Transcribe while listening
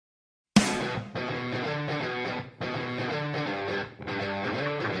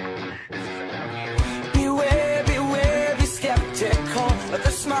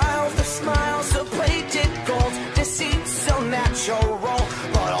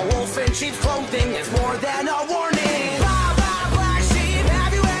sheep's clothing is more than a warning. Blah, blah, black sheep,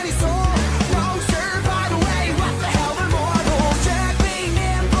 have you any soul? No, sir, by the way, what the hell are mortals? Jack be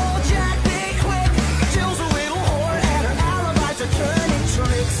nimble, Jack be quick. Jill's a little whore and her alibis are turning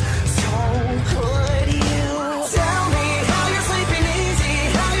tricks. So could you tell me how you're sleeping easy,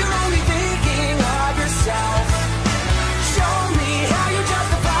 how you're only thinking of yourself? Show me how you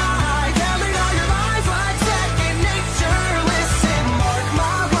justify telling all your lies like second nature. Listen, mark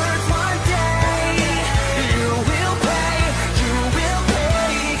my words, one day you will pay,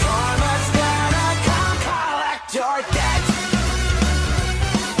 karma's gonna come collect your debt.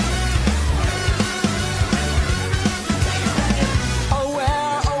 Oh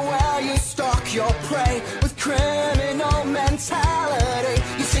well, you stalk your prey with criminal mentality.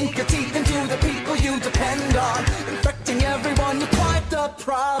 You sink your teeth into the people you depend on, infecting everyone, you're quite the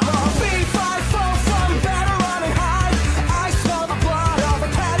problem. Fee-fi-fo-fum, better run and hide. I smell the blood of a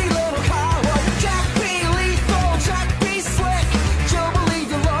petty little coward. Jack be lethal, Jack be slick. You'll believe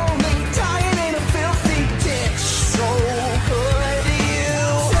you're lonely, dying in a filthy ditch. So could you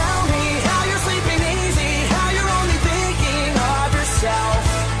tell me how you're sleeping easy, how you're only thinking of yourself?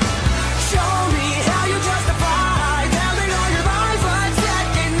 Show me how you justify telling all your lies like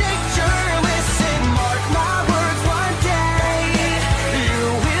second nature. Listen, mark my words, one day you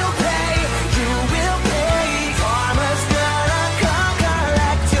will pay, karma's gonna come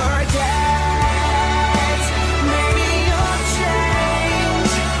collect your debt. Maybe you'll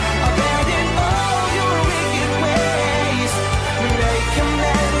change, abandon all your wicked ways, make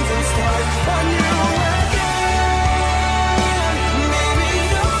amends and start anew again. Maybe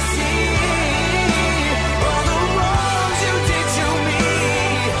you'll see all the wrongs you did to me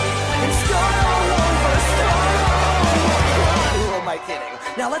and start all over, Who am I kidding?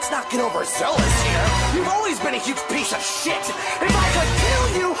 Now let's not get overzealous here. You've always been a huge piece of shit. If I could kill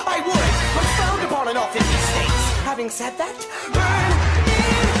you, I would. I'm frowned upon in all 50 states. Having said that, burn